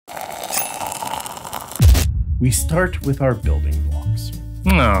we start with our building blocks.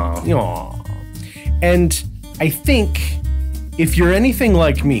 No. Aww. And I think if you're anything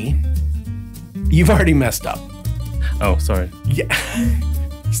like me, you've already messed up. Oh, sorry. Yeah.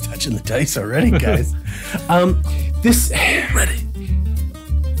 He's touching the dice already, guys. This,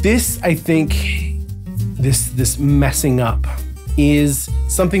 I think, this messing up is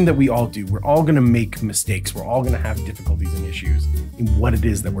something that we all do. We're all going to make mistakes. We're all going to have difficulties and issues in what it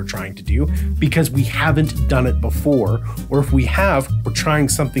is that we're trying to do because we haven't done it before. Or if we have, we're trying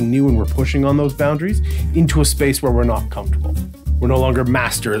something new and we're pushing on those boundaries into a space where we're not comfortable. We're no longer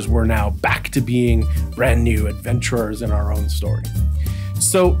masters. We're now back to being brand new adventurers in our own story.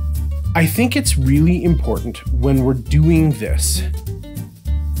 So I think it's really important when we're doing this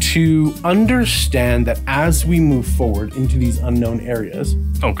to understand that as we move forward into these unknown areas,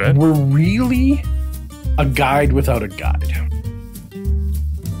 we're really a guide without a guide.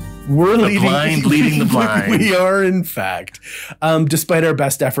 We're leading the blind. We are, in fact, despite our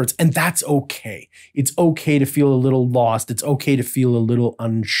best efforts. And that's okay. It's okay to feel a little lost. It's okay to feel a little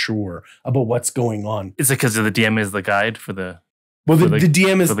unsure about what's going on. Is it because the DM is the guide for the... Well, the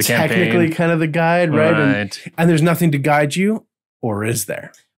DM is technically campaign. kind of the guide, right? And there's nothing to guide you, or is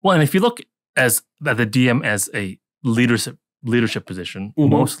there? Well, and if you look at the DM as a leadership position,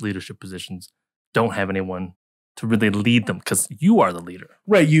 most leadership positions don't have anyone to really lead them because you are the leader.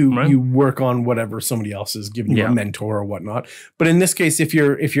 Right. You work on whatever somebody else is giving you a mentor or whatnot. But in this case, if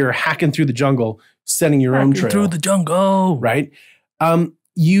you're hacking through the jungle, setting your own trail. Through the jungle. Right.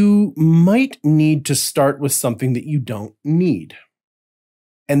 You might need to start with something that you don't need.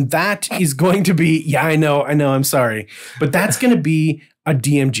 And that is going to be, I know, I'm sorry. But that's going to be a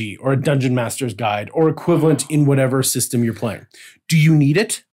DMG or a Dungeon Master's Guide or equivalent in whatever system you're playing. Do you need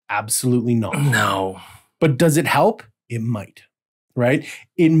it? Absolutely not. No. But does it help? It might, right?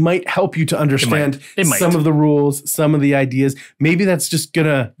 It might help you to understand some of the rules, some of the ideas. Maybe that's just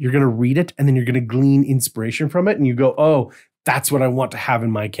you're going to read it and then you're going to glean inspiration from it. And you go, oh, that's what I want to have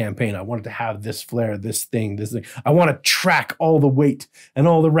in my campaign. I want it to have this flair, this thing. I want to track all the weight and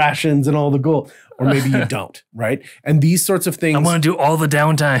all the rations and all the gold. Or maybe you don't, right? And these sorts of things. I want to do all the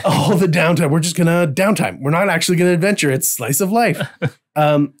downtime. All the downtime. We're just going to downtime. We're not actually going to adventure. It's slice of life.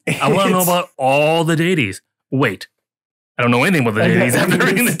 I want to know about all the deities. Wait, I don't know anything about the deities after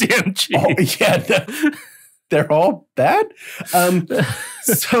reading the DMG. They're all bad.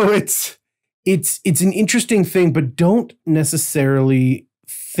 So it's an interesting thing, but don't necessarily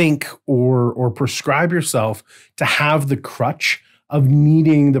think or prescribe yourself to have the crutch of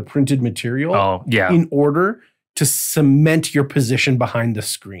needing the printed material in order to cement your position behind the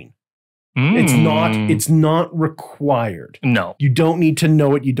screen. It's not required. No. You don't need to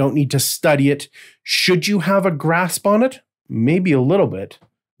know it. You don't need to study it. Should you have a grasp on it? Maybe a little bit,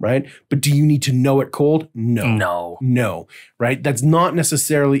 right? But do you need to know it cold? No, right? That's not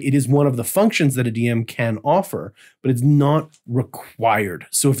necessarily, it is one of the functions that a DM can offer, but it's not required.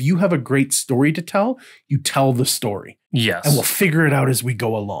 So if you have a great story to tell, you tell the story. Yes. And we'll figure it out as we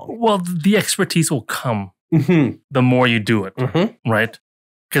go along. Well, the expertise will come the more you do it, right?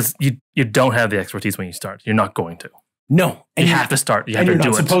 Because you don't have the expertise when you start. You're not going to. No. And you have to start. You have to do it.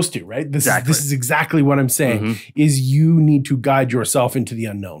 You're not supposed to, right? This is exactly what I'm saying, is you need to guide yourself into the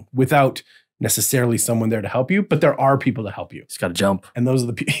unknown without necessarily someone there to help you, but there are people to help you. Just got to jump. And those are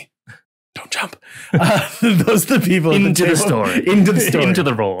the people. Don't jump. Those are the people. Into the story. Into the story. Into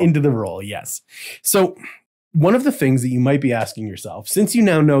the role. Into the role, yes. So one of the things that you might be asking yourself, since you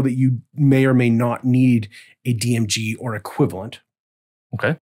now know that you may or may not need a DMG or equivalent,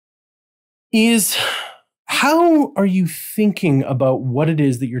 is how are you thinking about what it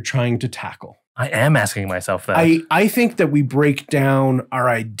is that you're trying to tackle? I am asking myself that. I think that we break down our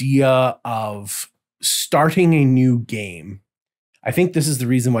idea of starting a new game. I think this is the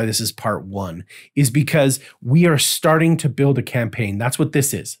reason why this is part one, is because we are starting to build a campaign. That's what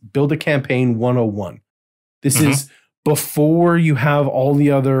this is. Build a campaign 101. This is before you have all the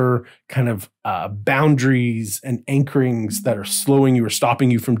other kind of boundaries and anchorings that are slowing you or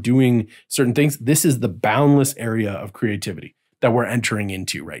stopping you from doing certain things. This is the boundless area of creativity that we're entering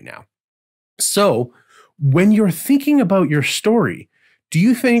into right now. So when you're thinking about your story, do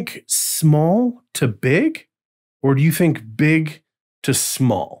you think small to big, or do you think big to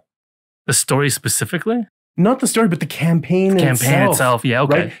small? The story specifically? Not the story, but the campaign itself. Yeah,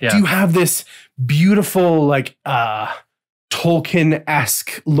 okay. Right? Yeah. Do you have this beautiful, like,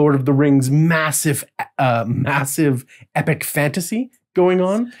 Tolkien-esque Lord of the Rings, massive epic fantasy going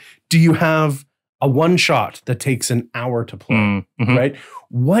on? Do you have a one-shot that takes an hour to play, right?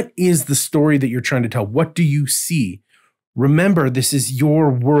 What is the story that you're trying to tell? What do you see? remember, this is your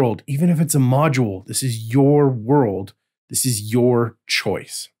world. Even if it's a module, this is your world. This is your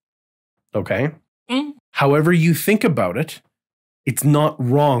choice. Okay? However you think about it, it's not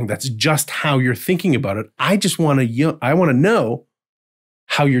wrong. That's just how you're thinking about it. I want to know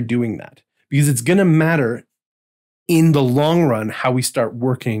how you're doing that, because it's going to matter in the long run how we start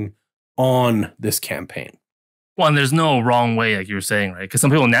working on this campaign. Well, and there's no wrong way, like you were saying, right? Because some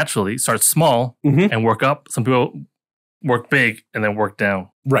people naturally start small and work up. Some people work big and then work down.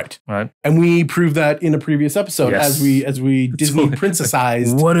 Right. Right. And we proved that in a previous episode as we Disney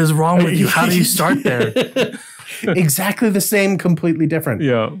princessized. What is wrong with you? How do you start there? Exactly the same, completely different.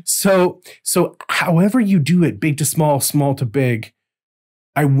 Yeah. So however you do it, big to small, small to big,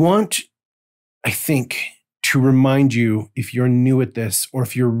 I think, to remind you, if you're new at this or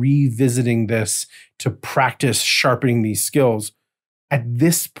if you're revisiting this to practice sharpening these skills, at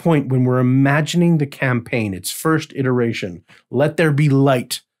this point, when we're imagining the campaign, its first iteration, let there be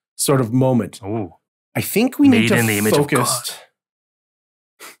light sort of moment. Ooh. I think we need to focus.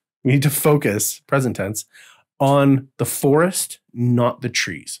 We need to focus, present tense, on the forest, not the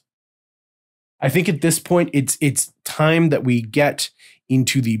trees. I think at this point, it's time that we get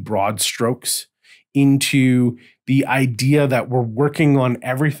into the broad strokes, into the idea that we're working on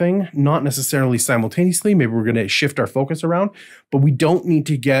everything, not necessarily simultaneously. Maybe we're going to shift our focus around, but we don't need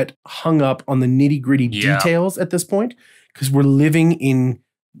to get hung up on the nitty-gritty details at this point, because we're living in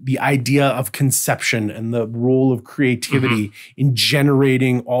the idea of conception and the role of creativity in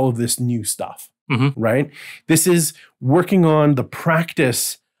generating all of this new stuff, right? This is working on the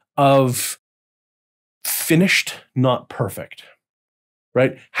practice of finished, not perfect.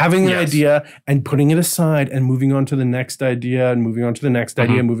 Right? Having an idea and putting it aside and moving on to the next idea and moving on to the next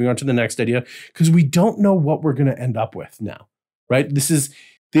idea and moving on to the next idea, because we don't know what we're going to end up with now, right?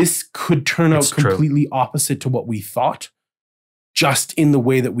 This could turn out completely opposite to what we thought, just in the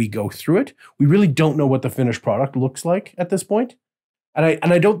way that we go through it. We really don't know what the finished product looks like at this point. And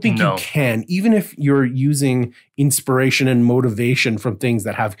I don't think you can, even if you're using inspiration and motivation from things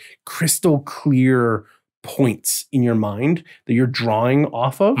that have crystal clear points in your mind that you're drawing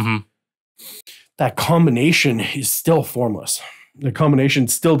off of, that combination is still formless. The combination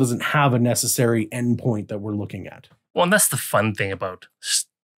still doesn't have a necessary endpoint that we're looking at. Well, and that's the fun thing about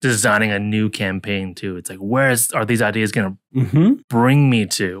designing a new campaign too. It's like, are these ideas going to bring me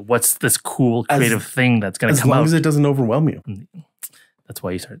to? What's this cool creative thing that's going to come out? As long as it doesn't overwhelm you. That's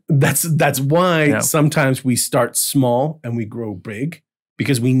why you start. That's why sometimes we start small and we grow big,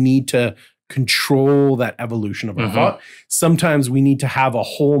 because we need to control that evolution of our thought. Sometimes we need to have a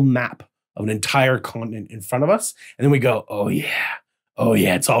whole map of an entire continent in front of us, and then we go, oh yeah,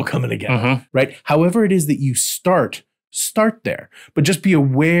 it's all coming together, right? However it is that you start there, but just be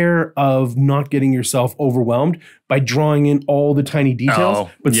aware of not getting yourself overwhelmed by drawing in all the tiny details,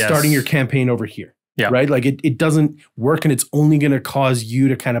 but starting your campaign over here, right? Like it doesn't work, and it's only going to cause you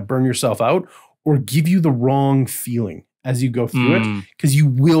to kind of burn yourself out or give you the wrong feeling as you go through it, because you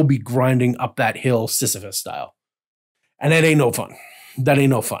will be grinding up that hill Sisyphus style. And that ain't no fun. That ain't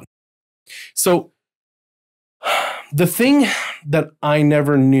no fun. So the thing that I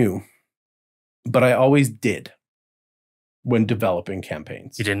never knew, but I always did when developing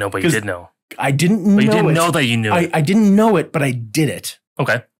campaigns. You didn't know, but you did know. I didn't know it. You didn't know that you knew it. I didn't know it, but I did it.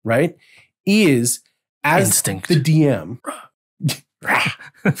 Okay. Right? Is as instinct. The DM.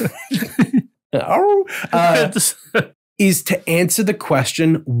 Is to answer the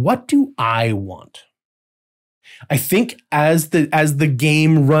question, what do I want? I think as the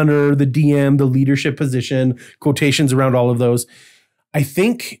game runner, the DM, the leadership position, quotations around all of those, I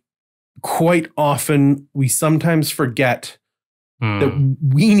think quite often we sometimes forget that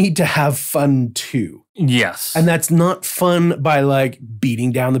we need to have fun too. Yes. And that's not fun by like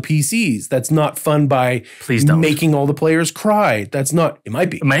beating down the PCs. That's not fun by making all the players cry. That's not, it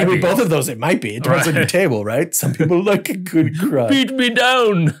might be. Both of those, it might be. It depends on your table, right? Some people like a good cry. Beat me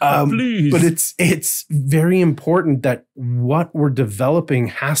down, please. But it's very important that what we're developing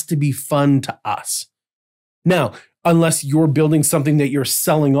has to be fun to us. Now, unless you're building something that you're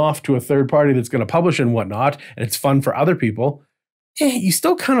selling off to a third party that's going to publish and whatnot, and it's fun for other people, you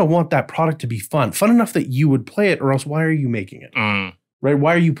still kind of want that product to be fun enough that you would play it, or else why are you making it? Right?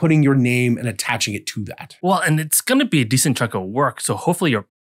 Why are you putting your name and attaching it to that? Well, and it's going to be a decent chunk of work. So hopefully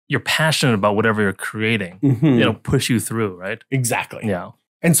you're passionate about whatever you're creating. It'll push you through, right? Exactly. Yeah.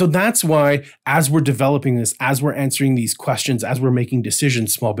 And so that's why as we're developing this, as we're answering these questions, as we're making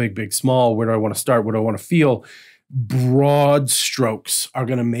decisions, small, big, big, small, where do I want to start? What do I want to feel? Broad strokes are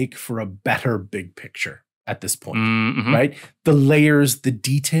going to make for a better big picture. at this point, right? The layers, the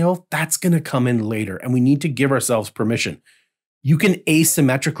detail, that's going to come in later. And we need to give ourselves permission. You can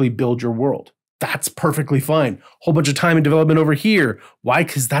asymmetrically build your world. That's perfectly fine. Whole bunch of time and development over here. Why?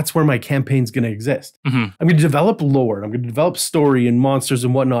 Because that's where my campaign's going to exist. I'm going to develop lore. I'm going to develop story and monsters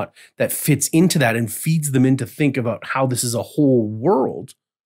and whatnot that fits into that and feeds them in to think about how this is a whole world.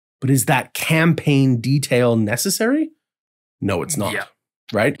 But is that campaign detail necessary? No, it's not. Yeah.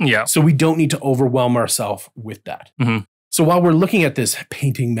 Right? Yeah. So we don't need to overwhelm ourselves with that. So while we're looking at this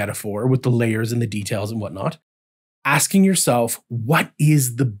painting metaphor with the layers and the details and whatnot, asking yourself, what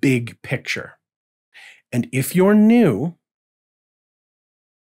is the big picture? And if you're new,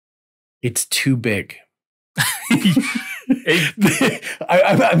 it's too big.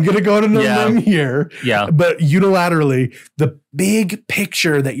 I'm going to go to the limb here. But unilaterally, the big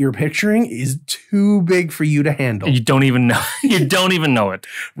picture that you're picturing is too big for you to handle. You don't even know. You don't even know it.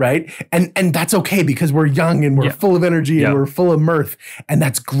 Right? And that's okay because we're young and we're full of energy and we're full of mirth. And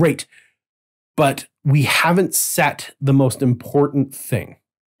that's great. But we haven't set the most important thing.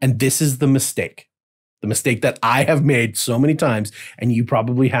 And this is the mistake. The mistake that I have made so many times, and you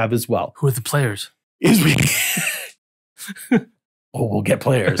probably have as well. Who are the players? We'll get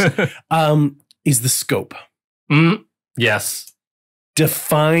players. Is the scope. Yes.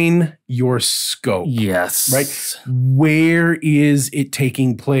 Define your scope. Yes. Right? Where is it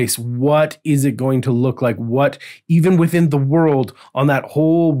taking place? What is it going to look like? What, even within the world, on that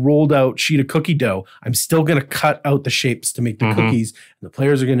whole rolled out sheet of cookie dough, I'm still going to cut out the shapes to make the cookies. And the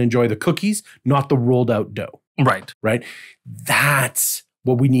players are going to enjoy the cookies, not the rolled out dough. Right. Right? That's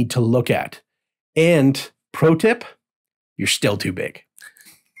what we need to look at. And pro tip, you're still too big.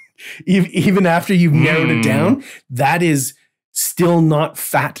 Even after you've narrowed it down, that is still not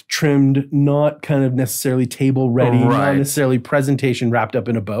fat trimmed, not kind of necessarily table ready, not necessarily presentation wrapped up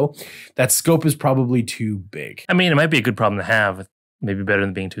in a bow. That scope is probably too big. I mean, it might be a good problem to have. Maybe better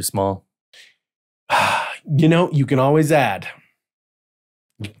than being too small. You know, you can always add.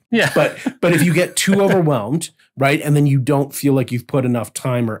 Yeah. But if you get too overwhelmed, right, and then you don't feel like you've put enough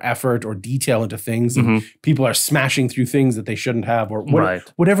time or effort or detail into things, and people are smashing through things that they shouldn't have, or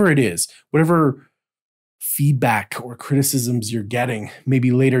whatever it is, whatever feedback or criticisms you're getting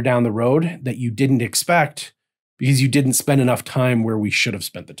maybe later down the road that you didn't expect because you didn't spend enough time where we should have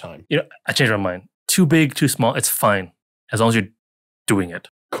spent the time. You know, I changed my mind. Too big, too small, it's fine. As long as you're doing it.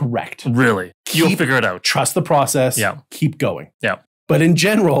 Correct. Really. You'll figure it out. Trust the process. Yeah. Keep going. Yeah. But in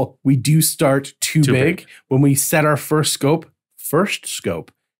general, we do start too big. When we set our first scope,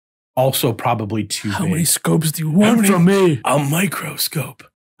 also probably too big. How many scopes do you want from me? A microscope.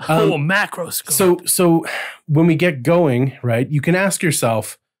 A macroscope. So when we get going, right, you can ask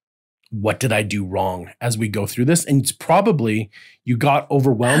yourself, what did I do wrong as we go through this? And it's probably you got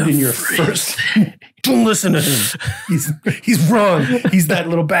overwhelmed in your first. Don't listen to him. He's wrong. He's that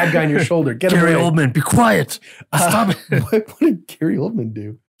little bad guy on your shoulder. Get Gary away. Oldman, be quiet. Stop it. What did Gary Oldman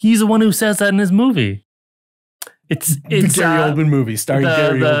do? He's the one who says that in his movie. It's the Gary Oldman movie starring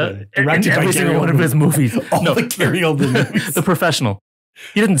Gary Oldman. Directed by Gary Oldman. One of his movies. All the Gary Oldman movies. The Professional.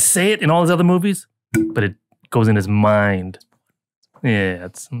 He didn't say it in all his other movies, but it goes in his mind. Yeah,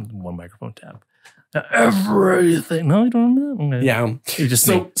 it's one microphone tab. Everything. No, you don't remember that? Okay. Yeah. Just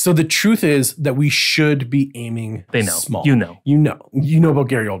so the truth is that we should be aiming small. You know. You know about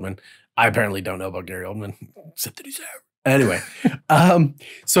Gary Oldman. I apparently don't know about Gary Oldman, except that he's there. Anyway,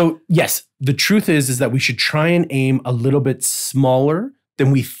 so yes, the truth is that we should try and aim a little bit smaller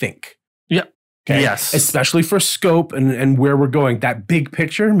than we think. Yeah. Okay. Yes. Especially for scope and where we're going. That big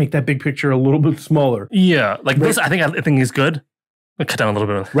picture, make that big picture a little bit smaller. Yeah. Like this, I think is good. We'll cut down a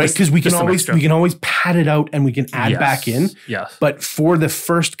little bit. Right. Because we can always pad it out and we can add back in. Yes. But for the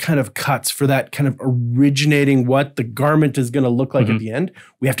first kind of cuts, for that kind of originating what the garment is going to look like at the end,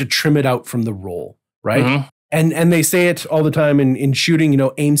 we have to trim it out from the roll. Right. And they say it all the time in shooting,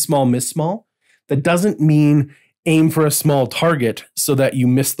 aim small, miss small. That doesn't mean aim for a small target so that you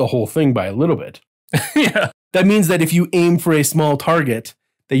miss the whole thing by a little bit. Yeah. That means that if you aim for a small target,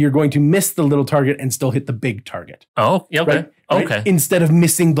 that you're going to miss the little target and still hit the big target. Oh, yeah, okay. Right? Okay. Instead of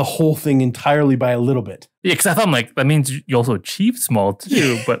missing the whole thing entirely by a little bit. Yeah, because I thought that means you also achieve small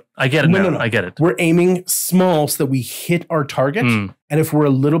too, but I get it now. No. I get it. We're aiming small so that we hit our target. And if we're a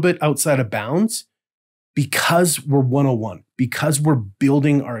little bit outside of bounds, because we're 101, because we're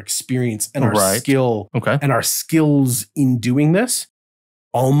building our experience and our skill and our skills in doing this,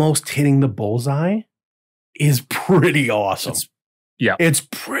 almost hitting the bullseye is pretty awesome. It's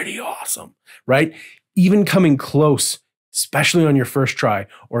pretty awesome, right? Even coming close, especially on your first try,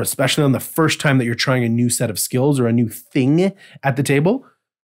 or especially on the first time that you're trying a new set of skills or a new thing at the table,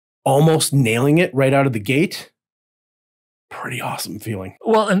 almost nailing it right out of the gate, pretty awesome feeling.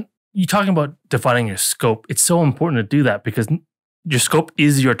 Well, and you're talking about defining your scope. It's so important to do that because your scope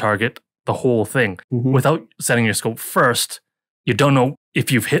is your target, the whole thing. Mhm. Without setting your scope first, you don't know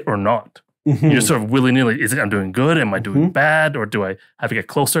if you've hit or not. Mhm. You're just sort of willy-nilly. Is it I'm doing good? Am I doing Mhm. bad? Or do I have to get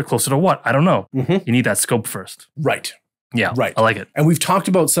closer? Closer to what? I don't know. Mhm. You need that scope first. Right. Yeah. Right. I like it. And we've talked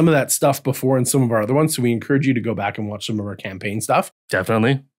about some of that stuff before in some of our other ones. So we encourage you to go back and watch some of our campaign stuff.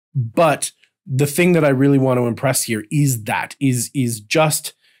 Definitely. But the thing that I really want to impress here is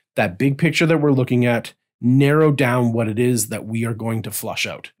just that big picture that we're looking at, narrow down what it is that we are going to flush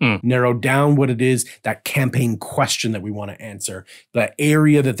out, narrow down what it is, that campaign question that we want to answer, the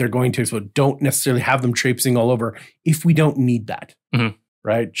area that they're going to explore. Don't necessarily have them traipsing all over if we don't need that. Mhm.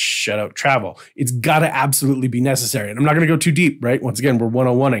 Right? Shut out travel. It's got to absolutely be necessary. And I'm not going to go too deep, right? Once again, we're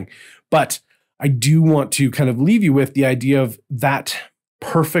 101ing. But I do want to kind of leave you with the idea of that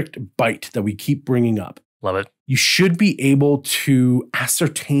perfect bite that we keep bringing up. Love it. You should be able to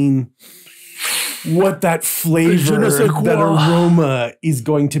ascertain what that flavor, that aroma is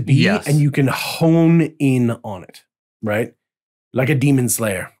going to be, Yes. and you can hone in on it, right? Like a demon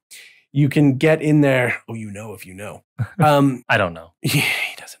slayer. You can get in there. Oh, you know if you know. I don't know. Yeah,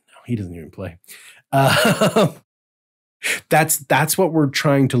 he doesn't know. He doesn't even play. That's what we're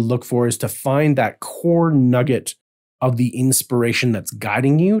trying to look for, is to find that core nugget of the inspiration that's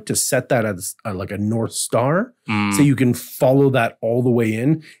guiding you, to set that as like a North Star, so you can follow that all the way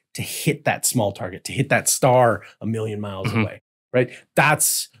in to hit that small target, to hit that star a million miles away, right?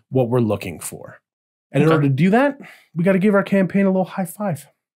 That's what we're looking for. And in order to do that, we got to give our campaign a little high five.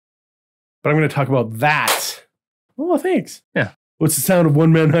 But I'm going to talk about that. Oh, thanks. Yeah. What's the sound of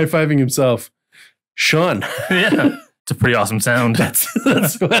one man high-fiving himself? Sean. Yeah. It's a pretty awesome sound. That's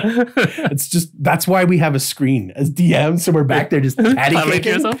why we have a screen as DMs. So we're back there just patty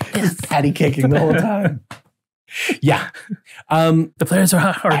kicking. Just patty kicking the whole time. Yeah. The players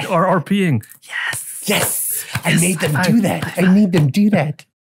are RPing. Yes. I made them do that. I made them do that.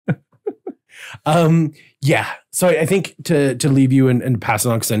 Yeah. So I think to leave you and pass it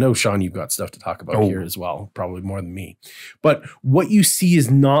on, because I know, Sean, you've got stuff to talk about here as well, probably more than me. But what you see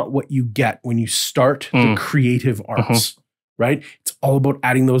is not what you get when you start the creative arts, right? It's all about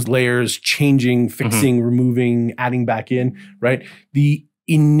adding those layers, changing, fixing, removing, adding back in, right? The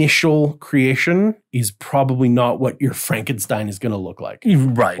initial creation is probably not what your Frankenstein is going to look like.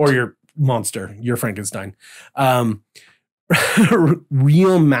 Right. Or your monster, your Frankenstein.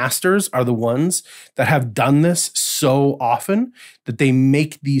 Real masters are the ones that have done this so often that they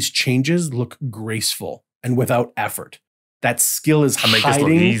make these changes look graceful and without effort. That skill is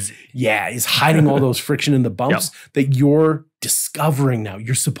hiding. Yeah, is hiding all those friction and the bumps that you're discovering now.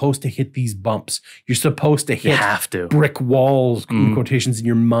 You're supposed to hit these bumps. You're supposed to hit brick walls, in quotations, in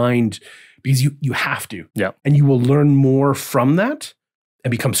your mind, because you have to. Yeah. And you will learn more from that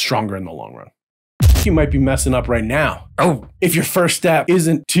and become stronger in the long run. You might be messing up right now. Oh, if your first step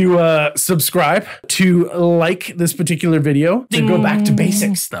isn't to subscribe, to like this particular video, to go back to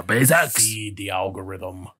basics. The basics. Feed the algorithm.